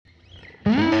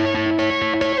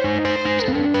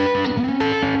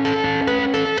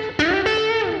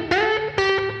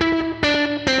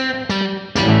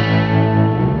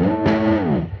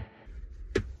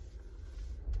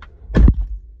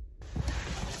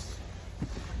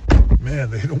Man,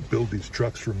 they don't build these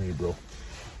trucks for me, bro.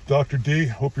 Dr. D,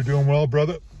 hope you're doing well,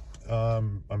 brother.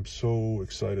 I'm so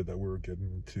excited that we're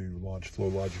getting to launch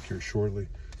FlowLogic here shortly.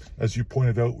 As you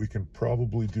pointed out, we can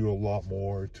probably do a lot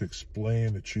more to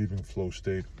explain achieving flow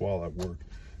state while at work.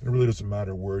 And it really doesn't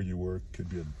matter where you work. It could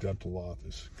be a dental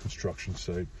office, construction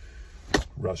site,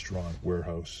 restaurant,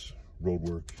 warehouse, road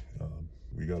work.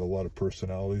 We got a lot of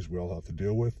personalities we all have to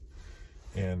deal with,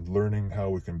 and learning how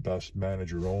we can best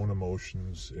manage our own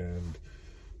emotions and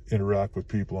interact with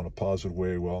people in a positive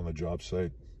way while on the job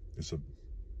site is a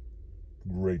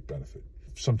great benefit.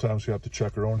 Sometimes we have to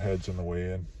check our own heads on the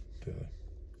way in,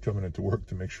 coming into work,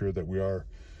 to make sure that we are,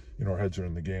 our heads are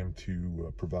in the game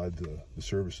to provide the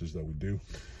services that we do.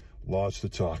 Lots to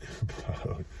talk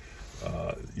about.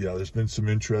 Yeah, there's been some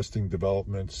interesting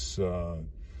developments,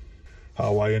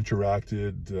 how I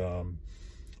interacted,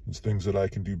 there's things that I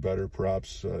can do better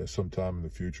perhaps sometime in the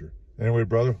future. Anyway,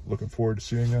 brother, looking forward to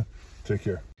seeing you. Take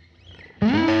care.